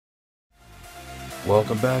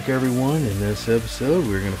Welcome back, everyone. In this episode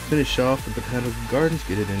we're going to finish off the botanical gardens,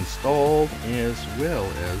 get it installed, as well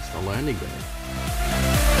as the landing bay.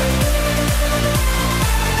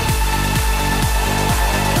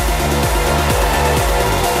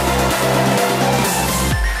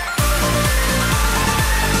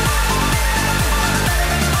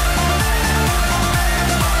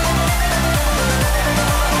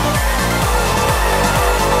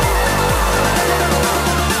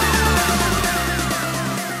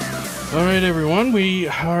 Alright everyone, we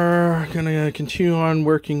are going to continue on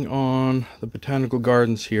working on the botanical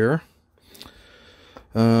gardens here.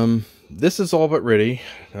 This is all but ready.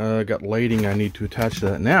 Got lighting I need to attach to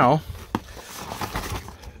that now.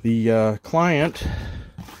 The client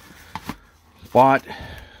bought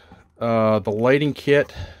the lighting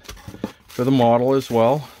kit for the model as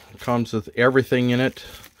well. It comes with everything in it.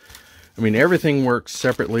 I mean, everything works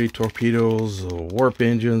separately. Torpedoes, warp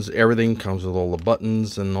engines, everything comes with all the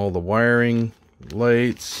buttons and all the wiring,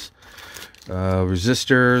 lights,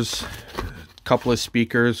 resistors, a couple of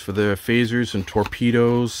speakers for the phasers and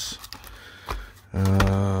torpedoes. So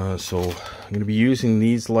I'm going to be using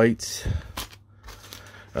these lights.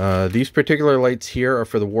 These particular lights here are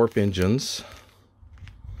for the warp engines.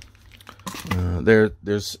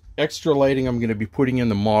 There's extra lighting I'm going to be putting in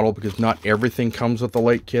the model because not everything comes with the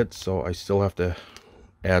light kit, so I still have to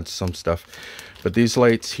add some stuff. But these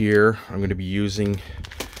lights here I'm going to be using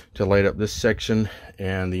to light up this section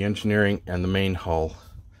and the engineering and the main hull.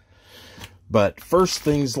 But first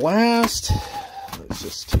things last, let's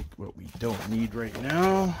just take what we don't need right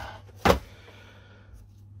now.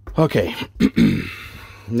 Okay.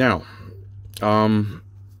 Now,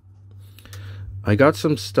 I got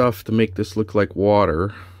some stuff to make this look like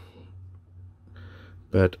water,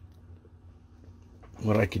 but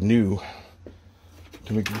what I can do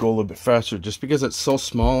to make it go a little bit faster, just because it's so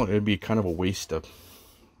small, it'd be kind of a waste of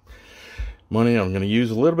money. I'm going to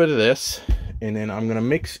use a little bit of this, and then I'm going to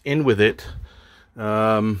mix in with it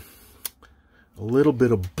a little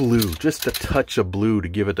bit of blue, just a touch of blue to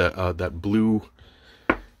give it that blue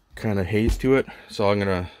kind of haze to it. So I'm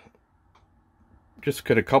going to just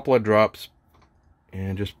cut a couple of drops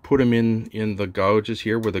and just put them in the gouges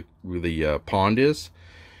here where the pond is,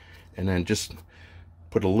 and then just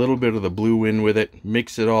put a little bit of the blue in with it,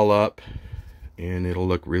 mix it all up, and it'll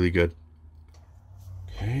look really good.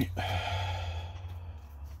 Okay.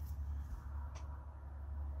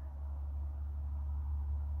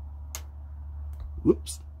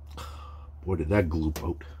 Whoops. Boy, did that gloop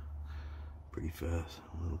out pretty fast.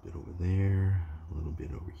 A little bit over there, a little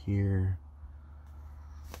bit over here.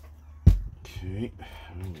 Okay,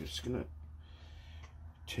 I'm just gonna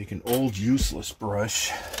take an old useless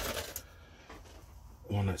brush,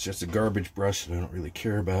 one that's just a garbage brush that I don't really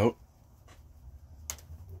care about,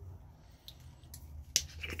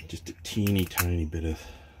 just a teeny tiny bit of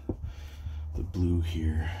the blue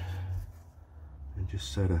here, and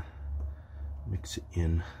just sort of mix it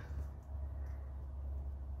in.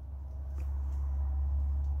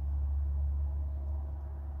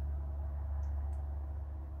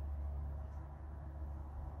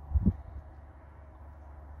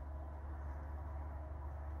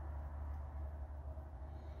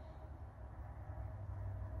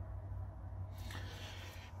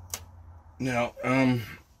 Now,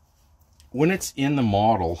 when it's in the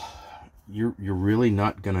model, you're really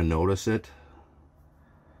not gonna notice it,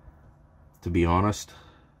 to be honest.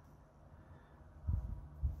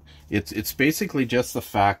 It's basically just the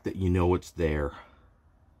fact that you know it's there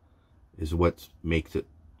is what makes it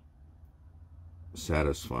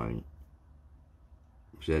satisfying.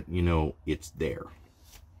 That you know it's there.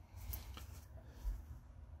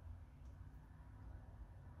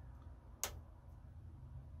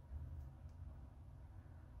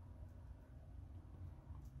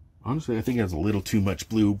 Honestly, I think it has a little too much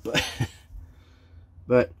blue,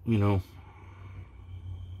 but you know.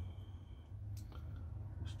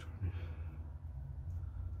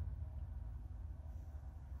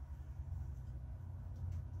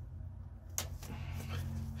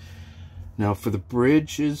 Now for the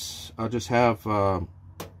bridges, I'll just have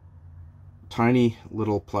tiny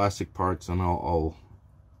little plastic parts, and I'll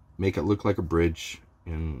make it look like a bridge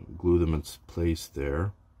and glue them in place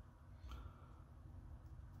there.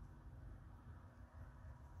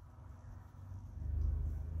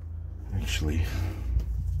 Actually,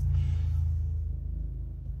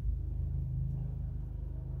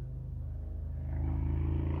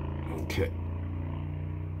 okay.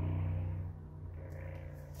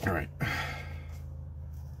 All right.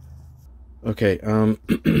 Okay,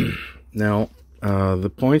 now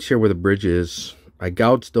the points here where the bridge is, I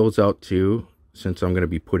gouged those out too, since I'm going to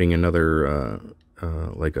be putting another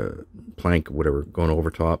like a plank, whatever, going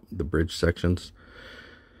over top the bridge sections.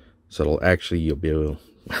 So it'll actually, you'll be able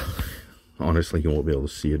to, honestly, you won't be able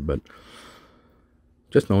to see it, but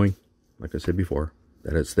just knowing, like I said before,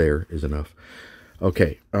 that it's there is enough.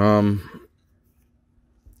 Okay, so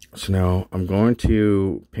now I'm going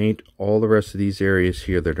to paint all the rest of these areas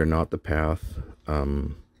here that are not the path,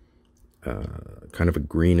 kind of a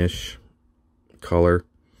greenish color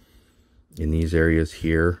in these areas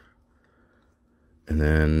here, and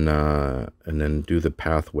then do the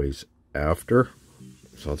pathways after.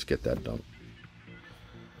 So let's get that done.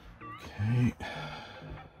 Okay,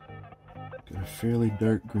 got a fairly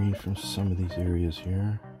dark green from some of these areas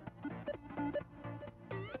here.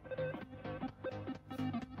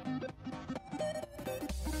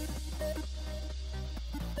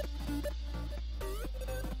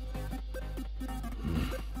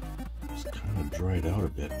 It's kind of dried out a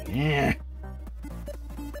bit. Yeah.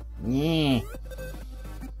 Yeah.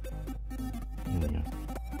 There we go.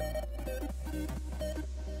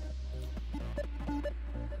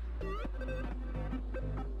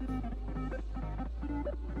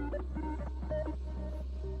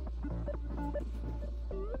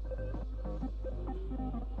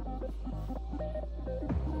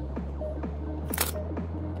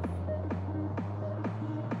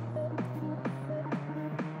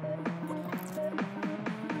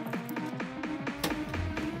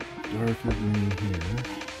 Darker green here.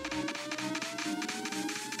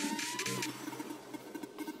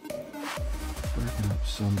 Darken up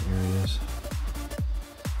some areas.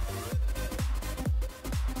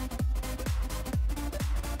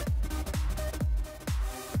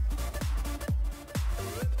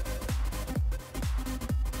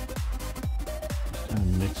 Just kind of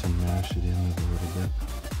mix and mash it in a little bit.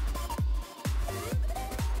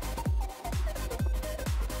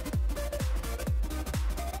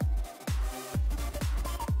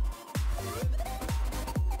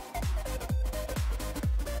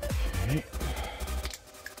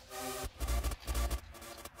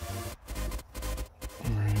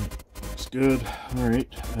 Good. All right.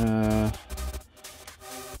 I'm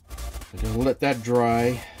gonna let that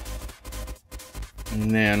dry, and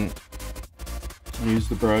then use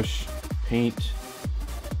the brush, paint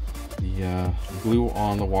the glue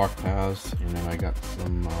on the walk paths, and then I got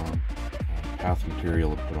some path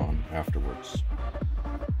material to put on afterwards.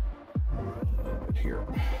 Here.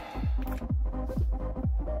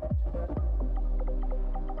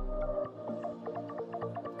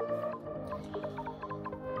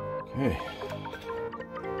 Okay.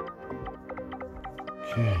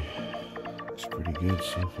 Okay. Looks pretty good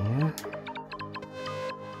so far.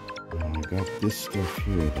 And I got this stuff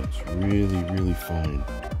here that's really, really fine.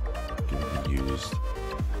 Going to be used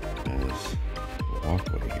as a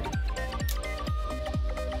walkway here.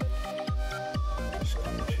 Just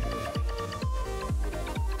going to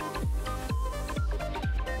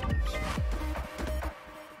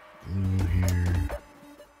glue here.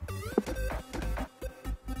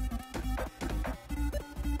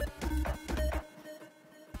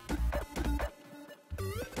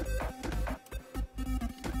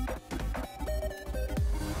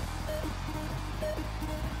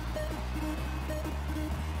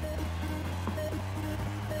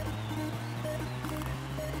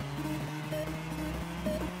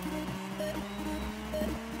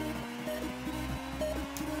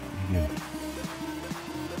 Yeah.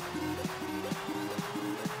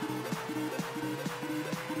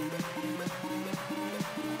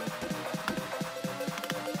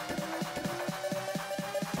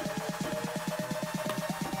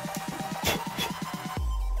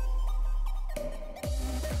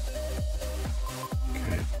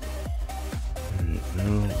 Okay. Alright,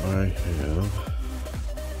 now I have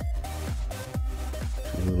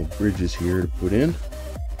two little bridges here to put in.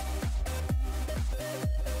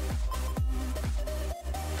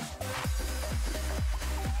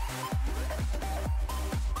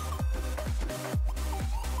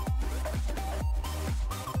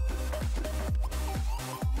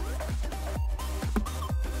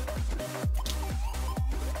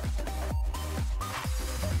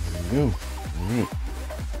 Go. All right.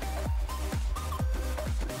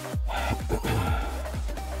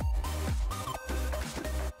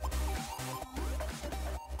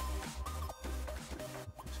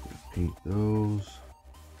 Just gonna paint those.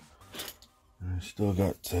 I still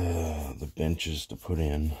got the benches to put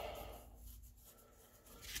in.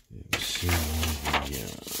 Let's see. Yeah.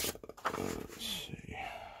 Let's see.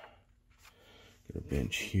 Got a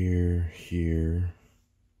bench here, here.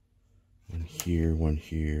 One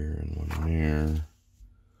here, and one there.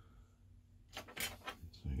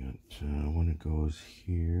 So I got one that goes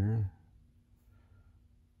here,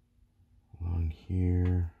 along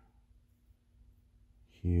here,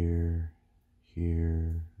 here,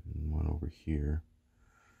 here, and one over here,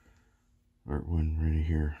 or one right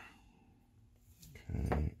here.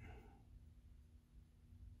 Okay.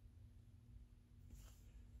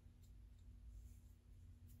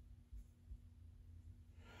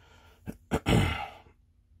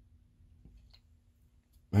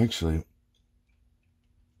 Actually,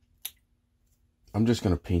 I'm just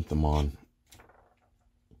going to paint them on.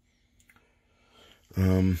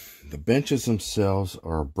 The benches themselves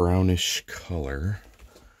are a brownish color.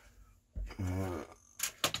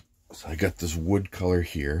 So I got this wood color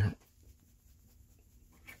here.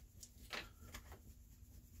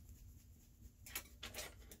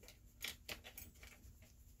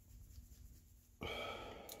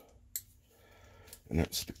 And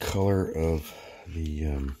that's the color of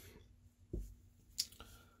the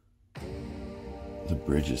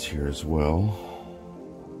bridges here as well.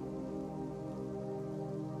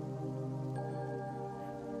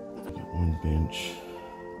 Got one bench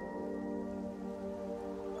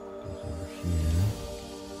over here.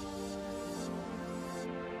 It's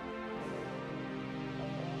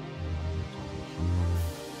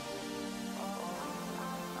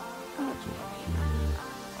over here.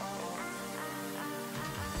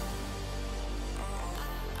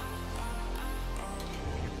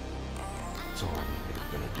 That's all I'm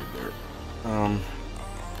gonna do there.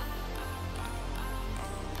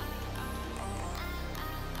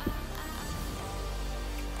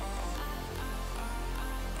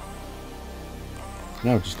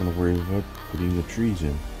 Now I'm just gonna worry about putting the trees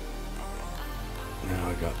in. Now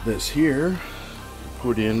I got this here to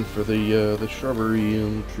put in for the shrubbery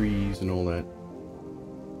and trees and all that.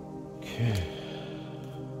 Okay.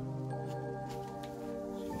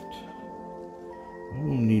 I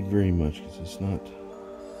won't need very much because it's not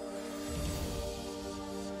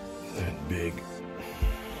that big.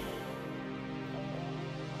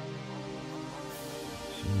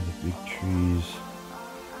 Some of the big trees,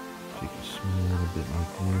 take a small bit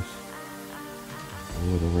like this,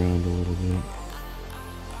 roll it around a little bit.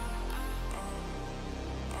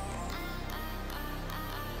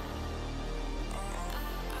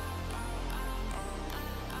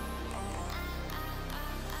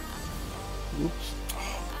 Oops.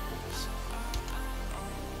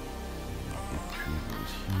 Big tree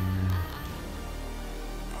goes here.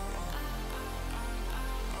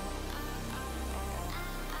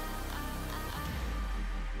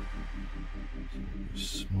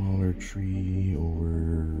 Smaller tree over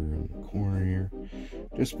on the corner here.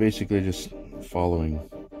 Just basically just following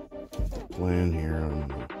the plan here.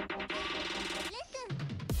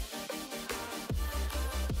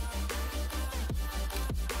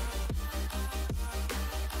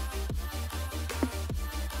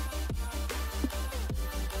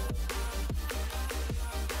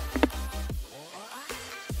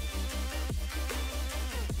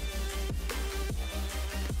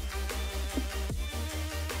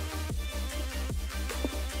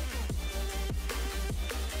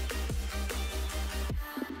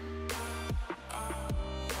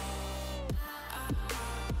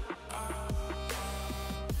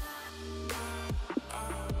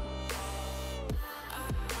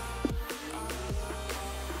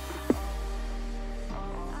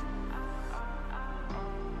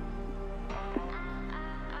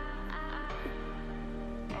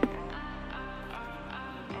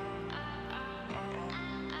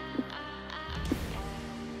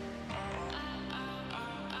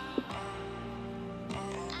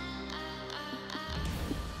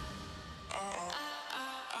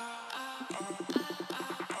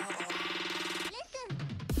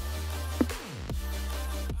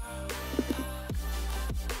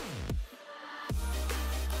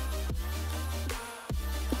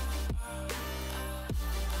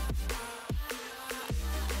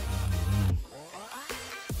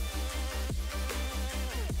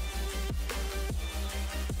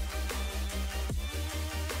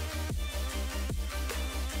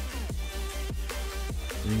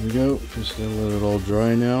 There we go, just gonna let it all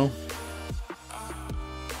dry now.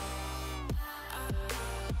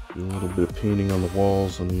 Do a little bit of painting on the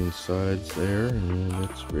walls on the insides there, and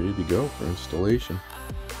it's ready to go for installation.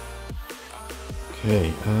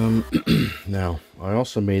 Okay, now I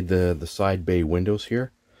also made the side bay windows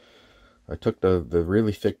here. I took the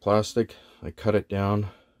really thick plastic, I cut it down,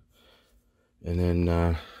 and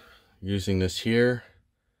then using this here,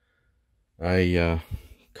 I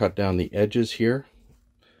cut down the edges here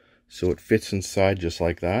so it fits inside just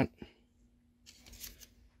like that.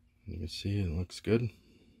 You can see it looks good.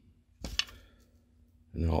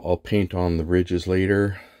 And I'll paint on the ridges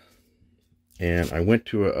later and I went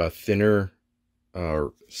to a thinner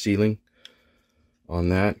ceiling on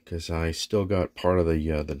that because I still got part of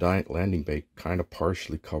the landing bay kind of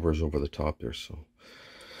partially covers over the top there. So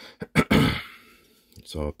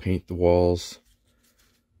so I'll paint the walls,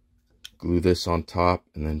 glue this on top,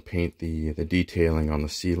 and then paint the detailing on the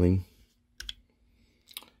ceiling.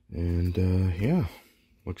 And yeah,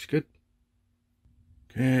 looks good.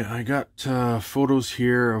 Okay, I got photos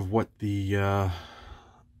here of what the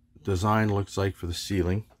design looks like for the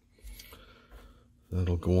ceiling.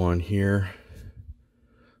 That'll go on here.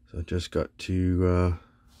 So I just got to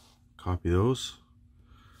copy those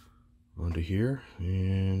onto here,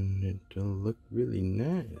 and it'll look really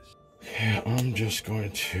nice. Okay, I'm just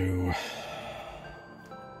going to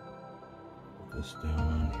put this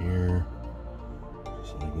down here,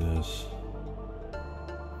 just like this.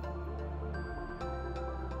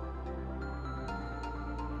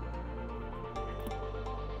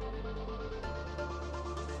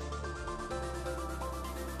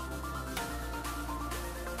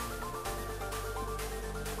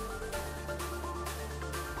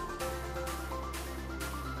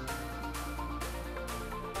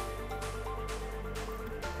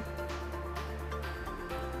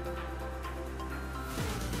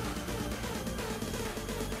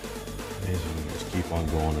 Just keep on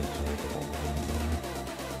going until I get all done.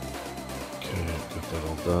 Okay, got that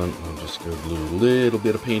all done. I'll just go glue a little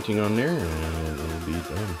bit of painting on there and it'll be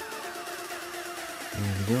done.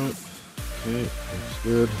 There we go. Okay, looks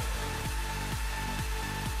good.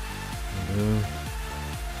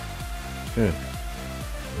 Okay,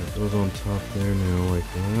 that goes on top there now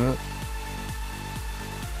like that.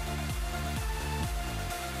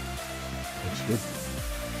 Looks good.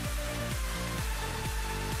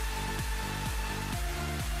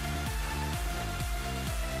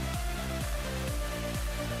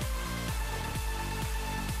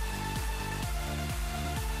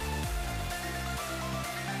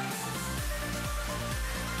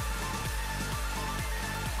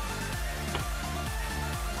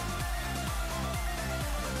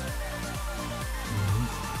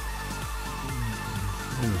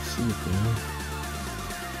 See it there.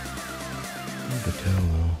 Hard to tell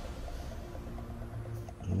though.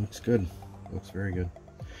 It looks good. Looks very good.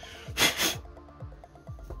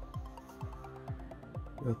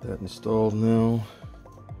 Got that installed now.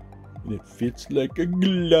 And it fits like a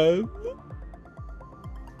glove.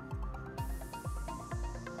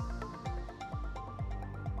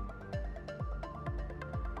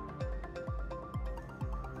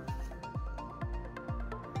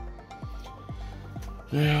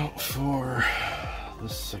 Now for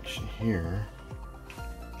this section here,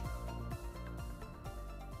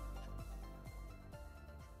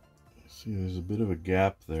 see there's a bit of a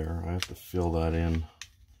gap there. I have to fill that in.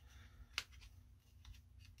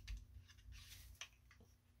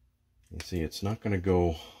 You see, it's not going to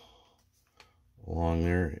go along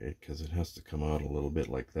there because it has to come out a little bit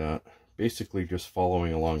like that. Basically just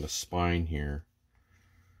following along the spine here.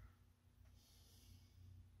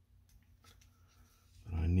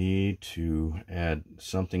 I need to add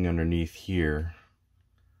something underneath here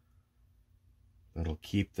that'll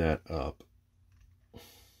keep that up.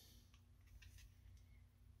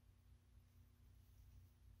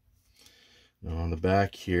 Now on the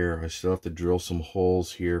back here, I still have to drill some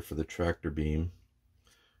holes here for the tractor beam.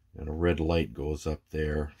 And a red light goes up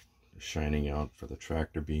there, shining out for the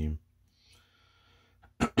tractor beam.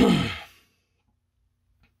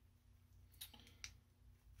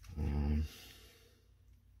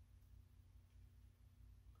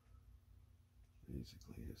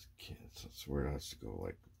 Basically, that's where it has to go,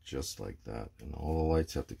 like just like that, and all the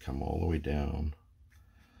lights have to come all the way down.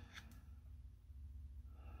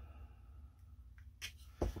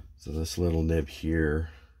 So this little nib here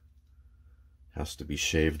has to be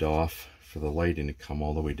shaved off for the lighting to come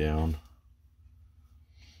all the way down.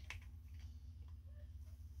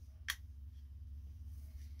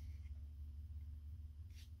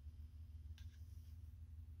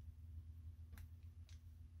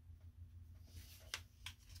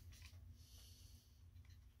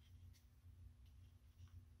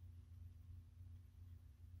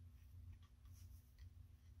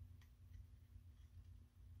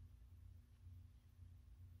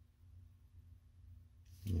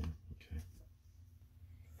 Yeah, okay.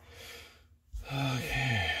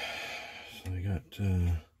 Okay, so I got a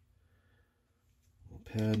little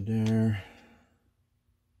pad there.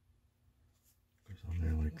 Goes on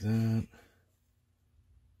there like that.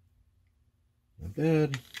 Not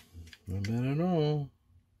bad. Not bad at all.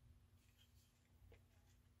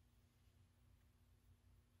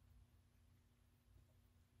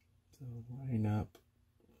 So line up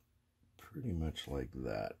pretty much like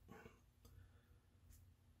that.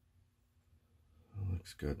 That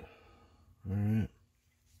looks good. All right.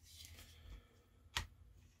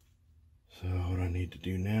 So what I need to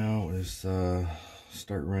do now is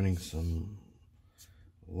start running some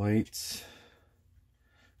lights.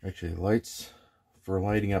 Actually, lights for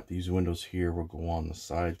lighting up these windows here will go on the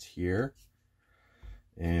sides here,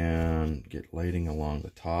 and get lighting along the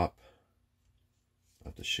top. I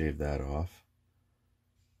have to shave that off.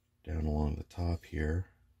 Down along the top here,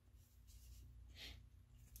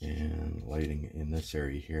 and lighting in this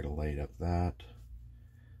area here to light up that,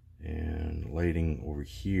 and lighting over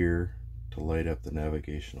here to light up the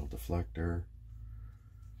navigational deflector.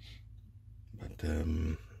 But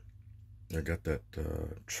I got that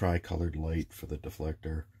tri-colored light for the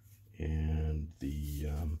deflector, and the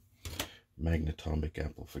magnetomic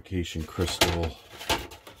amplification crystal,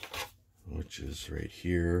 which is right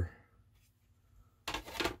here.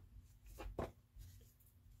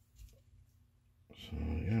 So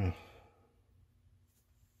yeah,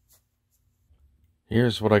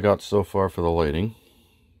 here's what I got so far for the lighting.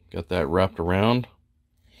 Got that wrapped around.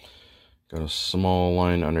 Got a small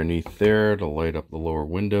line underneath there to light up the lower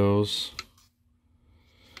windows.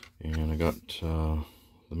 And I got the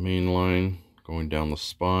main line going down the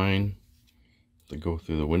spine to go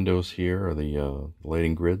through the windows here, or the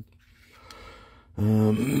lighting grid.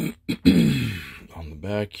 On the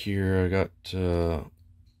back here, I got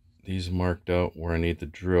these marked out where I need the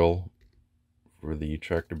drill for the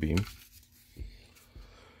tractor beam.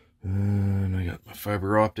 And I got my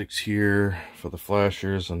fiber optics here for the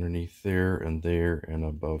flashers underneath there and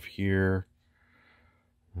above here.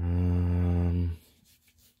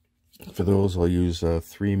 For those, I'll use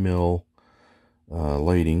 3mm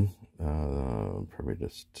lighting. Probably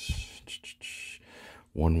just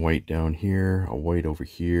one white down here, a white over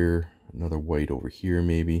here, another white over here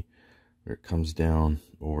maybe, where it comes down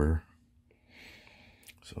over.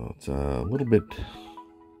 So it's a little bit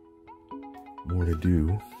more to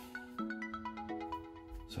do.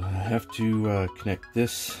 So I have to connect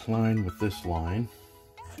this line with this line.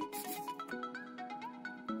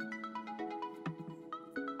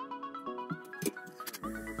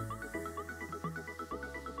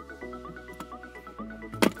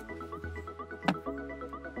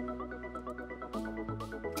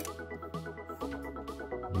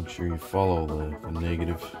 Make sure you follow the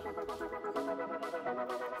negative.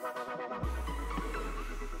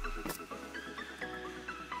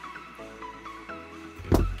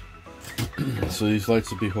 So these lights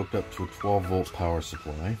will be hooked up to a 12-volt power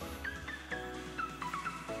supply.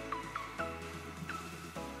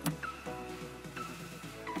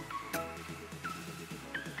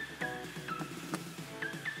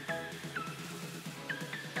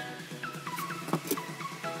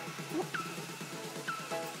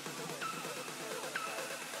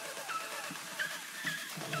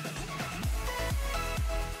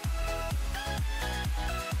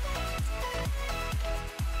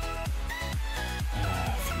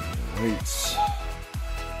 Lights.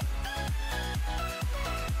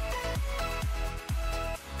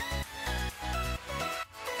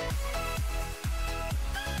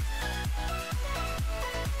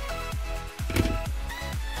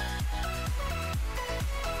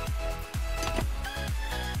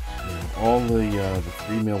 All the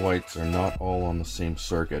 3mm lights are not all on the same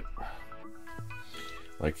circuit.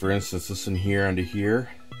 Like for instance, this in here under here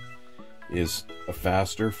is a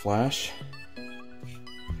faster flash,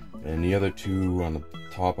 and the other two on the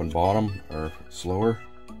top and bottom are slower.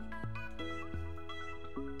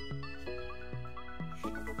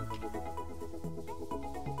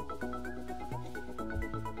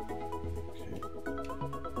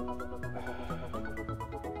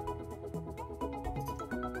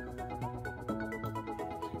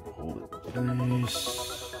 Hold it nice.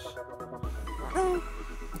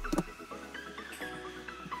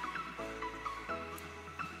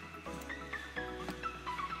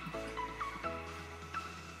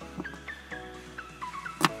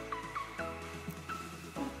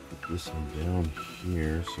 This one down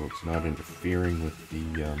here so it's not interfering with the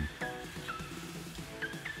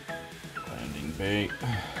landing bay.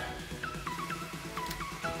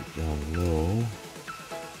 Put it down low.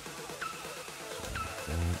 So like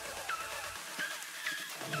that.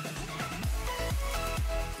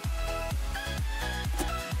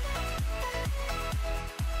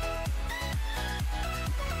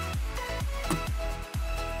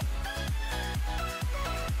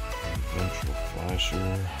 Ventral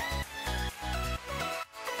flasher.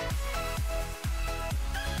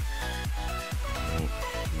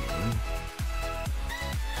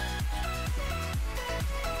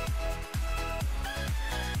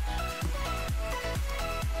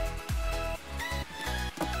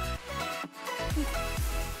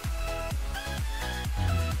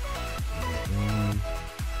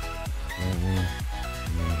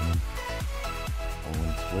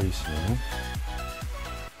 place now.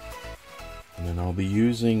 And then I'll be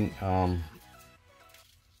using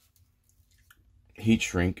heat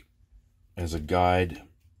shrink as a guide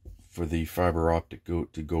for the fiber optic to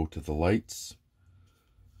go to the lights.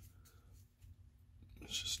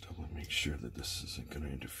 Let's just double make sure that this isn't going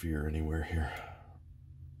to interfere anywhere here.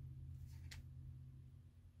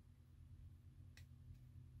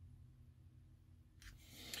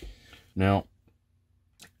 Now,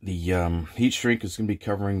 the heat shrink is going to be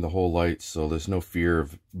covering the whole light, so there's no fear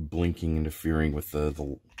of blinking interfering with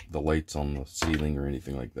the lights on the ceiling or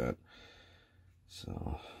anything like that.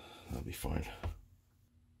 So that'll be fine.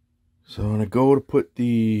 So when I go to put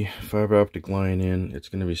the fiber optic line in, it's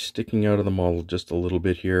going to be sticking out of the model just a little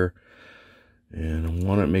bit here, and I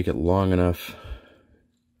want to make it long enough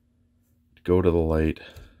to go to the light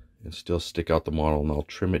and still stick out the model, and I'll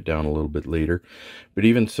trim it down a little bit later. But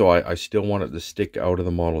even so, I still want it to stick out of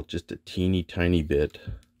the model just a teeny tiny bit.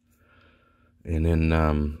 And then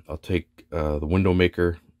I'll take the window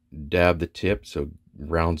maker, dab the tip so it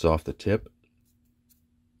rounds off the tip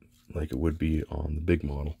like it would be on the big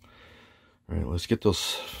model. All right, let's get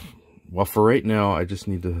those. Well, for right now, I just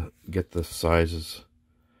need to get the sizes.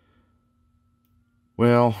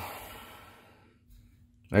 Well,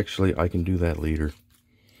 actually, I can do that later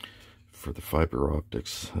for the fiber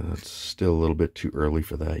optics. It's still a little bit too early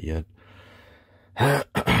for that yet.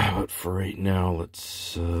 But for right now,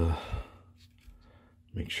 let's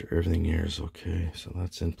make sure everything here is okay. So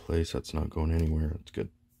that's in place. That's not going anywhere. That's good.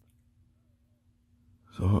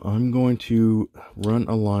 So I'm going to run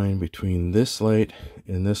a line between this light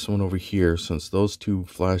and this one over here, since those two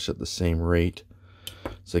flash at the same rate.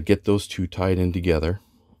 So get those two tied in together.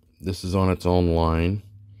 This is on its own line.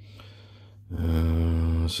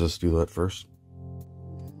 Let's just do that first.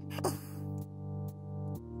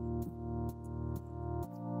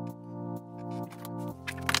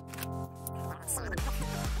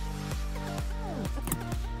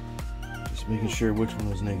 Just making sure which one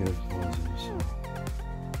was negative and positives.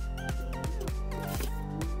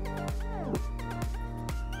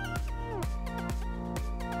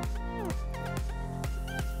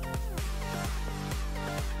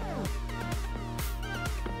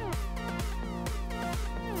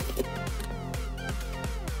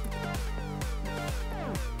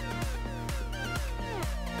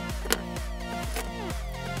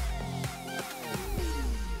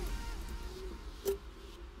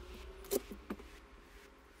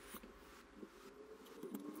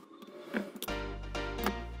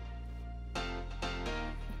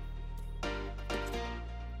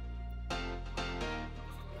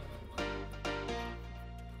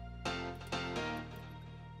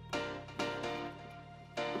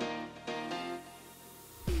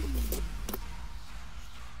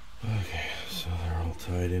 Okay, so they're all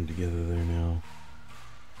tied in together there now.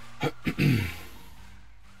 What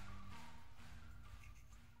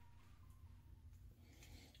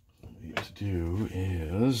we need to do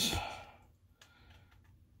is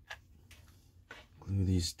glue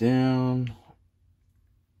these down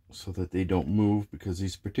so that they don't move, because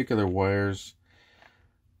these particular wires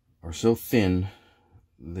are so thin,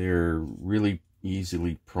 they're really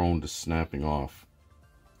easily prone to snapping off.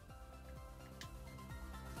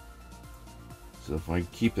 So if I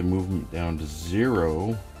keep the movement down to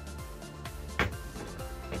 0,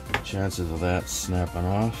 the chances of that snapping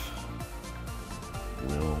off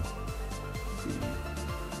will be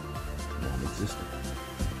non-existent.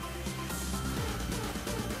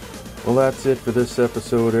 Well, that's it for this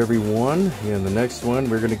episode, everyone. In the next one,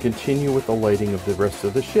 we're going to continue with the lighting of the rest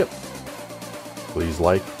of the ship. Please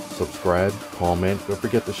like, subscribe, comment, don't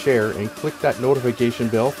forget to share, and click that notification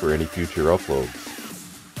bell for any future uploads.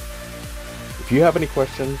 If you have any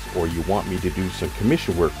questions or you want me to do some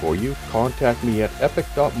commission work for you, contact me at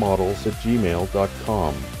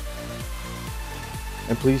epyc.models@gmail.com.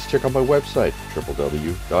 And please check out my website,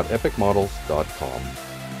 www.epyc.models.com.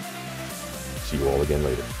 See you all again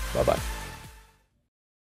later. Bye-bye.